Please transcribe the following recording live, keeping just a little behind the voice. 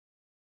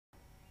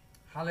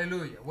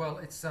Hallelujah. Well,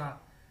 it's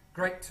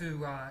great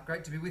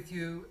to be with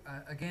you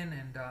again,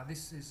 and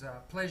this is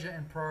Pleasure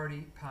and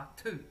Priority Part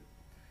 2.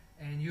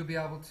 And you'll be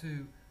able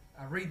to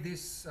read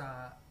this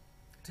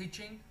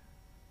teaching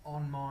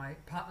on my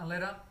partner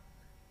letter,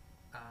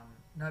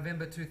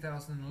 November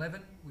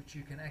 2011, which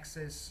you can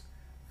access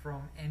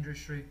from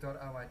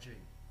andrewshreve.org.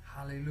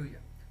 Hallelujah.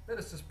 Let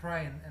us just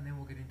pray and then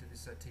we'll get into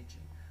this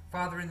teaching.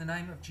 Father, in the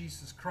name of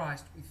Jesus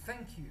Christ, we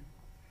thank you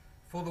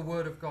for the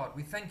Word of God.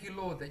 We thank you,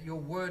 Lord, that your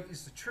Word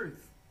is the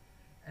truth.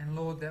 And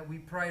Lord, that we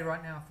pray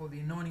right now for the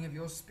anointing of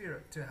your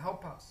Spirit to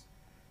help us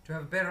to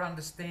have a better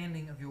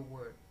understanding of your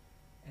Word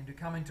and to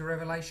come into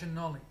revelation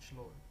knowledge,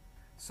 Lord,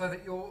 so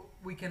that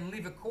we can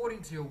live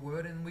according to your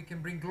Word and we can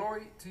bring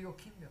glory to your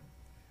kingdom.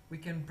 We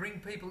can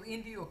bring people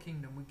into your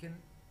kingdom. We can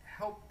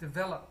help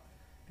develop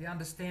the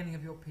understanding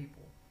of your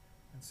people.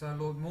 And so,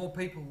 Lord, more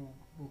people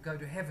will go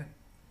to heaven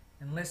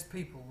and less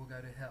people will go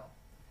to hell.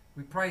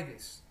 We pray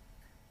this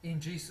in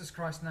Jesus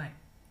Christ's name.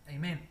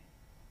 Amen.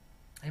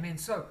 Amen.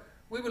 So,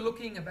 we were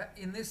looking about,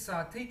 in this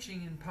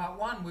teaching in part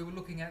 1, we were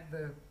looking at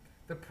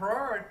the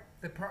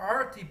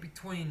priority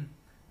between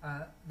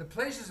the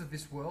pleasures of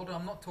this world.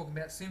 I'm not talking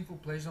about sinful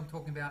pleasures. I'm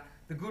talking about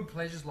the good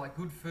pleasures like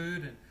good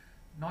food and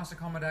nice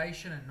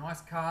accommodation and nice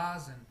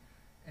cars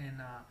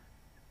and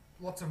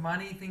lots of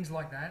money, things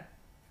like that,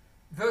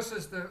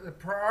 versus the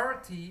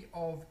priority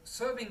of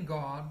serving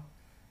God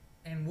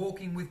and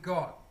walking with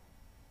God,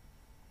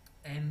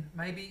 and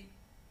maybe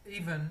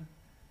even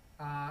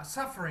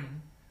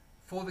suffering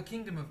for the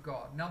kingdom of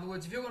God. In other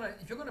words, if you're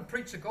going to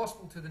preach the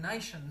gospel to the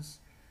nations,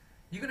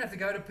 you're going to have to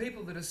go to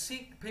people that are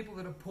sick, people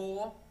that are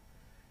poor,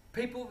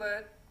 people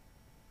that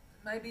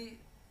maybe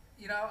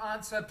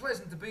aren't so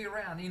pleasant to be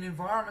around in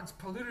environments,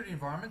 polluted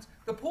environments.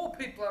 The poor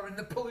people are in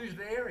the polluted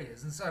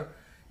areas, and so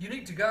we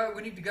need to go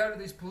to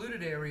these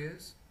polluted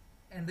areas,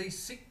 and these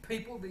sick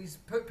people, these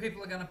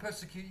people are going to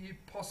persecute you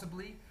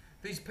possibly.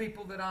 These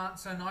people that aren't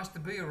so nice to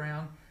be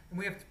around, and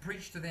we have to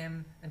preach to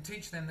them and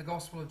teach them the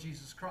gospel of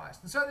Jesus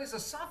Christ. And so there's a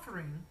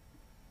suffering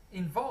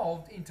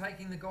involved in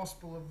taking the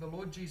gospel of the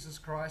Lord Jesus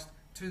Christ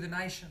to the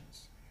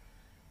nations.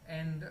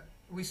 And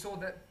we saw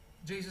that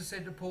Jesus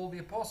said to Paul the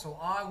apostle,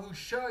 I will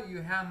show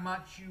you how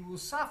much you will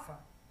suffer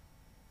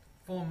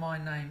for my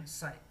name's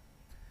sake.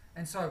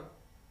 And so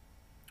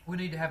we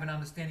need to have an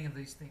understanding of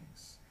these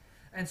things.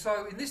 And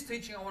so in this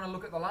teaching, I want to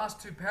look at the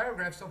last 2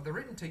 paragraphs of the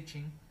written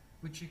teaching,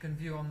 which you can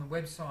view on the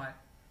website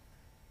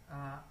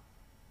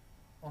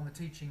on the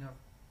teaching of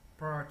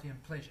priority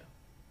and pleasure.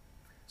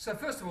 So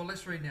first of all,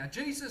 let's read now.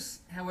 Jesus,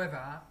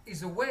 however,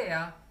 is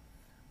aware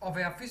of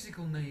our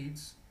physical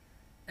needs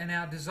and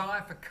our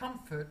desire for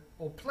comfort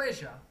or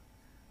pleasure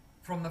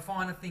from the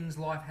finer things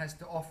life has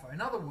to offer.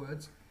 In other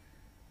words,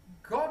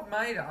 God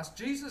made us,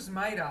 Jesus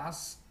made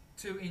us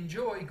to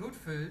enjoy good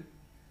food,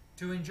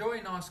 to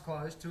enjoy nice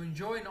clothes, to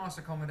enjoy nice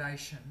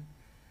accommodation,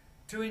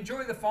 to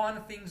enjoy the finer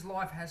things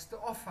life has to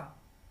offer,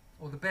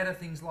 or the better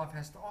things life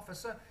has to offer.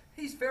 So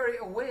he's very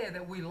aware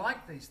that we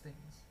like these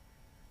things.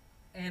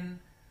 And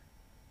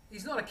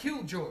he's not a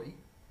killjoy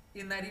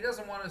in that he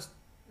doesn't want us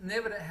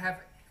never to have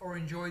or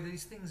enjoy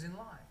these things in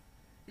life.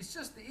 It's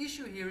just the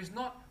issue here is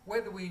not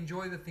whether we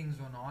enjoy the things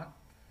or not.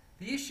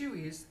 The issue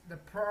is the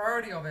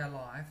priority of our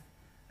life,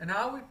 and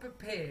are we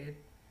prepared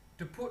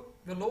to put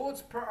the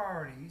Lord's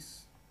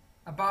priorities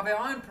above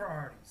our own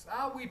priorities?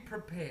 Are we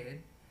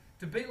prepared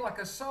to be like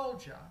a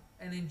soldier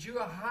and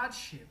endure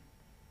hardship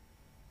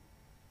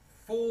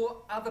for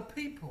other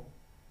people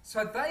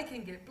so they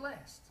can get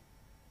blessed?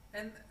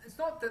 And it's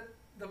not that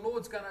the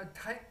Lord's going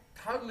to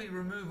totally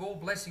remove all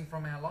blessing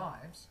from our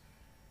lives.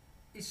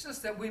 It's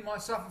just that we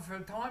might suffer for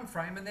a time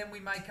frame and then we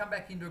may come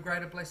back into a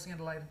greater blessing at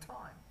a later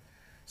time.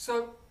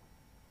 So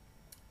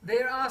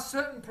there are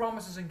certain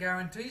promises and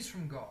guarantees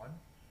from God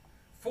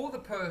for the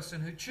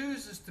person who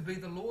chooses to be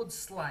the Lord's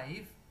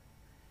slave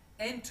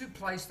and to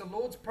place the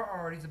Lord's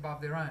priorities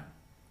above their own.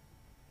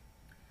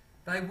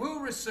 They will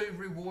receive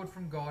reward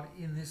from God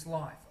in this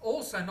life.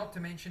 Also, not to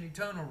mention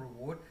eternal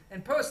reward.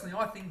 And personally,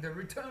 I think the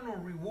eternal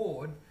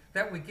reward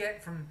that we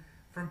get from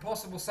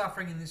possible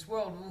suffering in this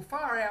world will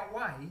far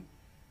outweigh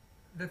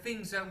the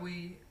things that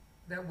we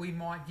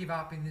might give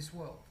up in this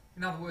world.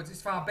 In other words,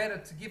 it's far better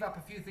to give up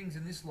a few things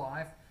in this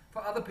life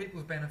for other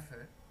people's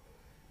benefit,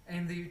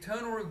 and the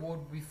eternal reward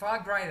will be far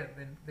greater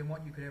than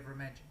what you could ever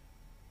imagine.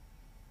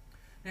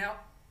 Now,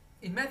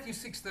 in Matthew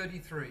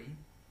 6:33,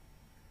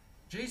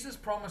 Jesus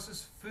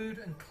promises food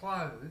and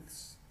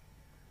clothes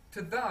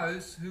to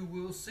those who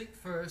will seek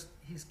first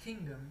his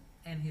kingdom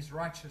and his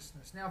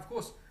righteousness. Now, of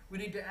course, we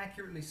need to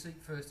accurately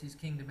seek first his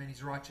kingdom and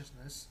his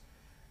righteousness.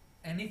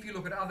 And if you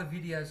look at other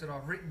videos that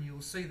I've written,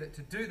 you'll see that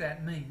to do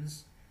that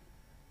means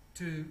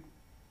to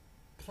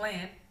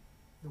plant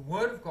the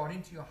Word of God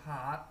into your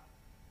heart,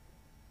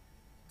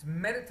 to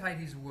meditate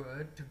his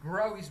Word, to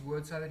grow his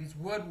Word so that his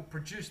Word will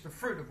produce the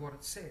fruit of what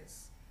it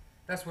says.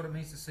 That's what it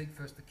means to seek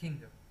first the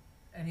kingdom.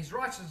 And his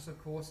righteousness,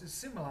 of course, is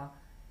similar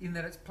in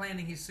that it's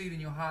planting his seed in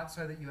your heart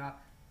so that you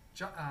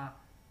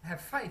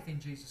have faith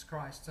in Jesus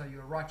Christ, so you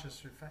are righteous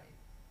through faith.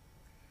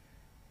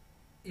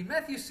 In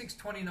Matthew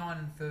 6:29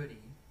 and 30,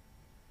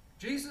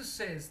 Jesus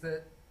says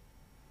that,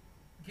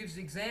 gives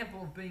the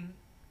example of being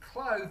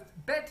clothed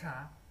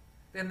better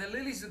than the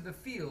lilies of the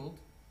field,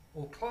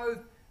 or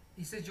clothed,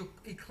 he says,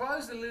 he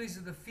clothes the lilies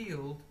of the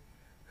field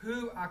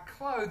who are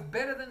clothed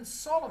better than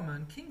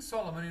Solomon, King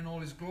Solomon, in all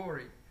his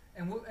glory.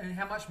 And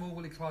how much more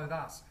will he clothe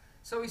us?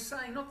 So he's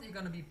saying not that you're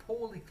going to be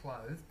poorly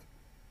clothed,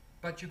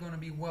 but you're going to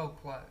be well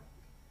clothed.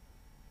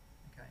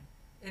 Okay?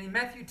 And in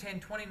Matthew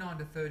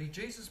 10:29-30,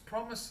 Jesus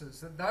promises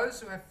that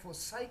those who have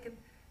forsaken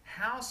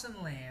house and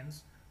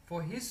lands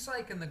for his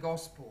sake and the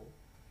gospel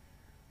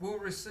will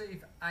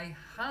receive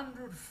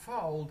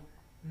 100-fold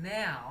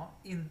now,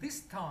 in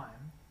this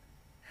time,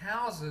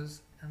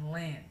 houses and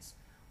lands.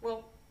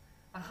 Well,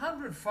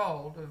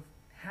 100-fold of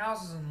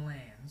houses and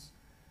lands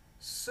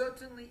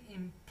certainly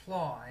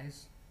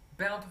implies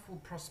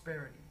bountiful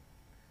prosperity.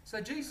 So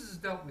Jesus has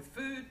dealt with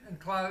food and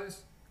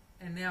clothes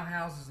and now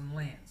houses and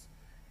lands.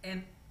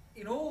 And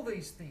in all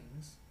these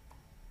things,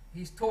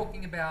 he's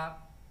talking about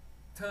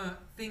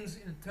things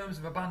in terms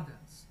of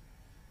abundance.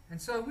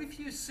 And so if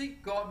you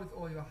seek God with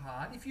all your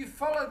heart, if you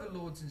follow the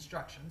Lord's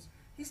instructions,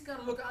 he's going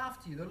to look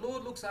after you. The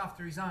Lord looks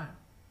after his own.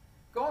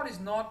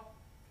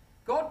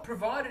 God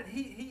provided,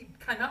 he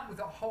came up with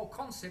a whole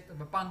concept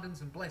of abundance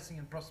and blessing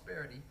and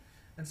prosperity.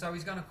 And so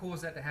he's going to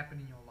cause that to happen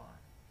in your life.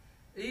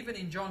 Even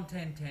in John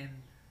 10:10,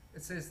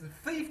 it says, the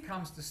thief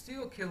comes to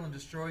steal, kill and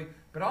destroy,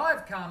 but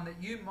I've come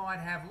that you might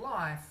have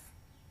life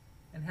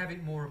and have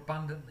it more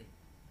abundantly.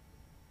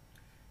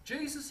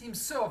 Jesus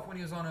himself, when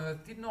he was on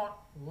earth, did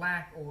not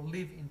lack or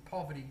live in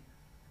poverty,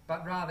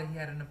 but rather he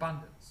had an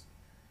abundance.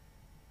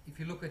 If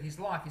you look at his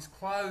life, his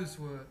clothes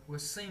were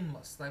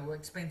seamless. They were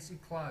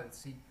expensive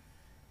clothes.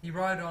 He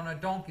rode on a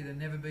donkey that had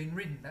never been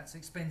ridden. That's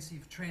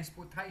expensive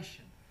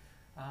transportation.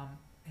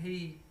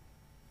 He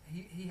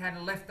had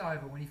a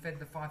leftover when he fed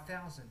the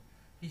 5,000.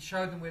 He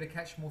showed them where to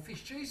catch more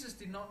fish. Jesus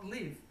did not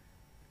live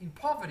in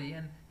poverty,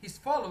 and his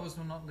followers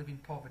will not live in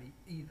poverty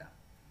either.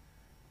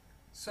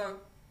 So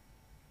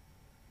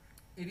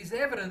it is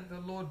evident the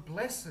Lord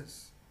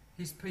blesses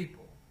his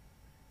people,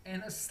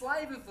 and a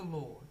slave of the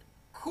Lord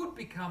could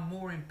become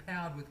more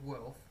empowered with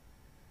wealth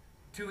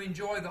to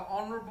enjoy the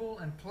honourable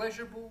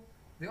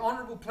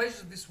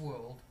pleasures of this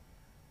world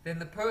than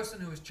the person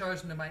who has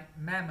chosen to make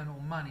mammon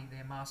or money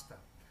their master.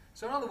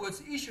 So in other words,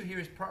 the issue here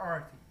is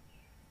priority.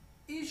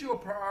 Is your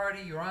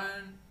priority your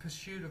own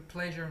pursuit of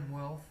pleasure and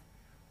wealth,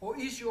 or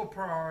is your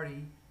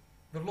priority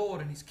the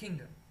Lord and his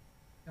kingdom?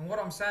 And what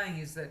I'm saying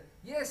is that,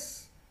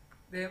 yes,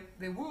 there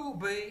will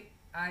be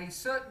a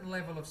certain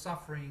level of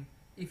suffering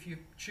if you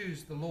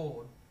choose the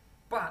Lord,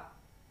 but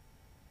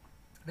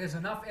there's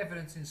enough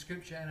evidence in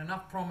Scripture and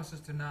enough promises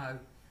to know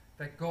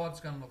that God's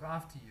going to look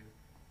after you.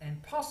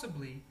 And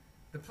possibly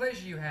the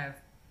pleasure you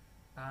have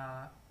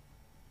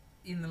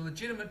in the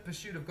legitimate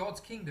pursuit of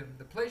God's kingdom,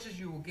 the pleasures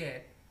you will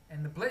get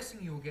and the blessing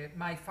you will get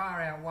may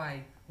far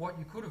outweigh what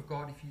you could have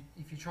got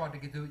if you tried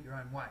to do it your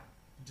own way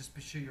and just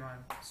pursue your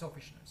own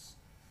selfishness.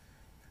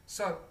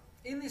 So,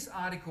 in this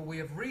article, we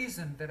have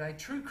reasoned that a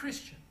true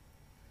Christian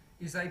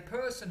is a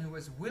person who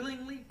has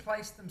willingly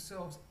placed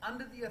themselves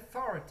under the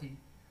authority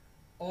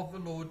of the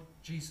Lord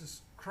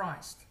Jesus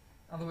Christ.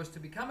 In other words, to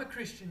become a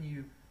Christian,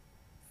 you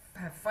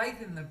have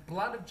faith in the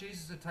blood of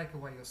Jesus to take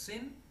away your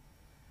sin.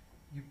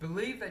 You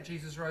believe that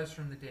Jesus rose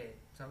from the dead,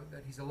 so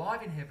that he's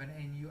alive in heaven,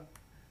 and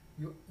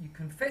you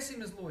confess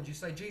him as Lord. You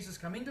say, Jesus,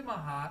 come into my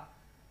heart,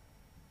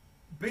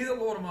 be the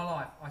Lord of my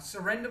life. I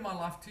surrender my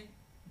life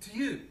to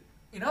you.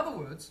 In other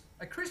words,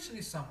 a Christian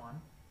is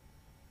someone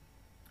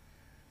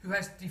who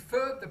has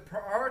deferred the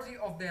priority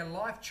of their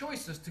life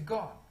choices to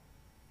God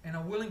and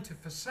are willing to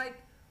forsake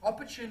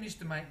opportunities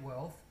to make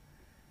wealth,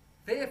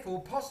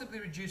 therefore possibly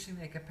reducing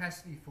their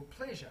capacity for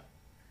pleasure,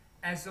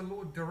 as the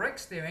Lord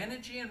directs their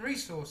energy and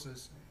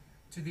resources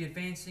to the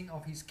advancing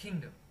of his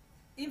kingdom.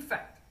 In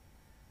fact,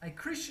 a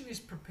Christian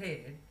is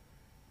prepared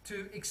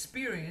to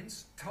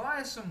experience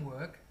tiresome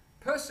work,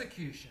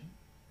 persecution,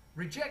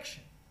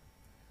 rejection,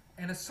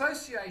 and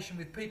association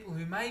with people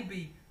who may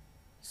be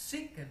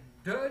sick and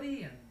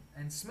dirty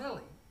and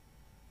smelly,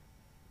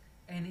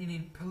 and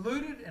in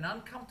polluted and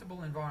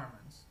uncomfortable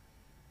environments,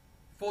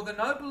 for the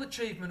noble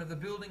achievement of the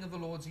building of the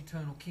Lord's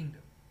eternal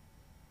kingdom.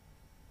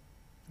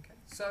 Okay?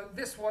 So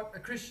that's what a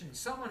Christian is.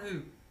 Someone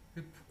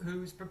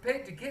who is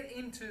prepared to get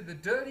into the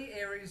dirty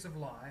areas of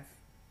life,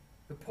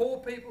 the poor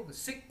people, the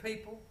sick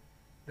people,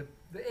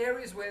 the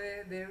areas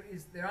where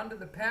they're under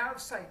the power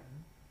of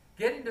Satan,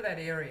 get into that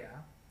area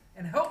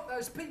and help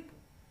those people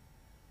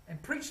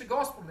and preach the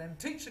gospel to them,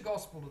 teach the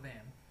gospel to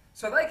them,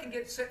 so they can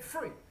get set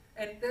free.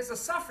 And there's a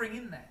suffering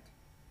in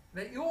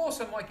that you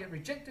also might get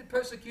rejected,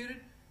 persecuted,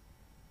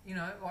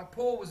 like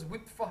Paul was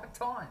whipped 5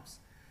 times.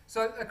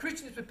 So a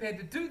Christian is prepared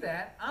to do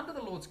that under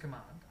the Lord's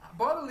command,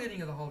 by the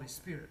leading of the Holy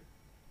Spirit,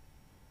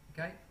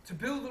 okay, to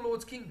build the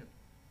Lord's kingdom.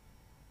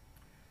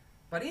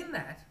 But in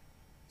that,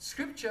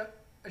 Scripture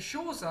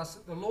assures us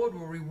that the Lord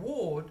will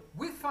reward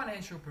with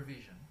financial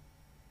provision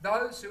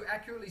those who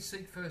accurately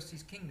seek first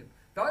his kingdom.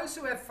 Those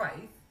who have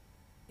faith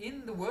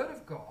in the Word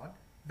of God,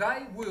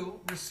 they will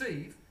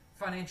receive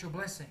financial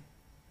blessing.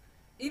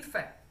 In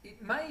fact,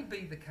 it may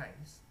be the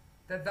case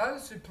that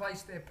those who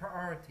place their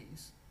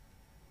priorities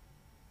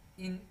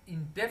in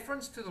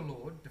deference to the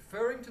Lord,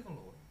 deferring to the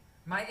Lord,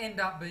 may end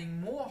up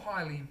being more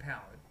highly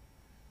empowered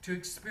to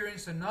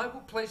experience the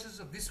noble pleasures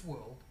of this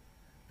world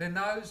than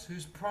those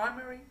whose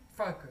primary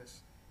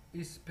focus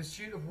is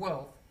pursuit of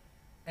wealth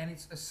and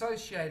its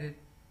associated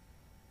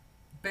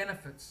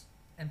benefits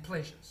and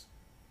pleasures.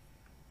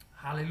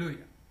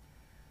 Hallelujah.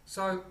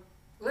 So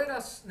let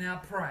us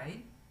now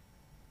pray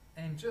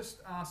and just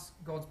ask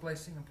God's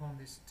blessing upon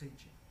this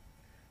teaching.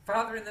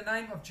 Father, in the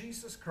name of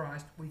Jesus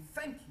Christ, we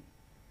thank you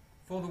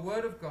for the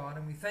Word of God,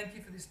 and we thank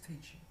you for this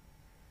teaching.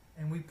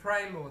 And we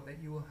pray, Lord, that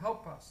you will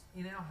help us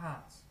in our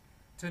hearts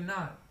to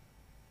know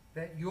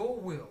that your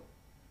will,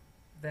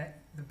 that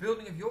the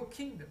building of your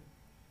kingdom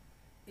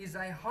is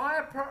a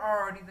higher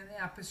priority than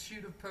our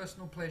pursuit of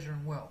personal pleasure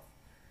and wealth.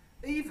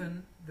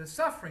 Even the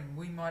suffering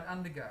we might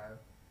undergo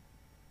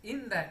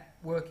in that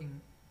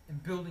working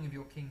and building of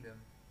your kingdom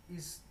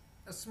is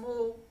a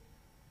small,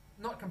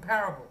 not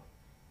comparable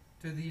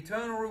to the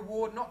eternal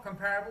reward, not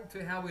comparable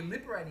to how we're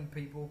liberating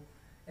people.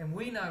 And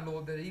we know,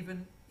 Lord, that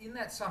even in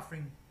that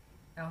suffering,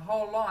 our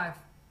whole life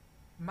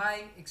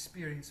may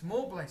experience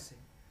more blessing,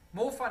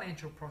 more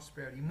financial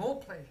prosperity, more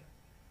pleasure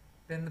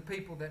than the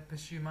people that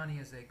pursue money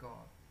as their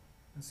God.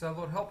 And so,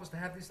 Lord, help us to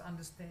have this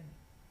understanding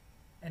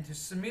and to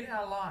submit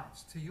our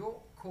lives to your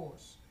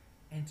cause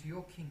and to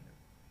your kingdom.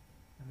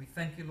 And we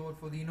thank you, Lord,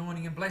 for the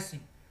anointing and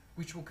blessing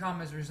which will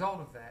come as a result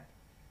of that.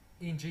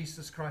 In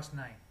Jesus Christ's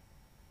name,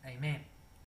 amen.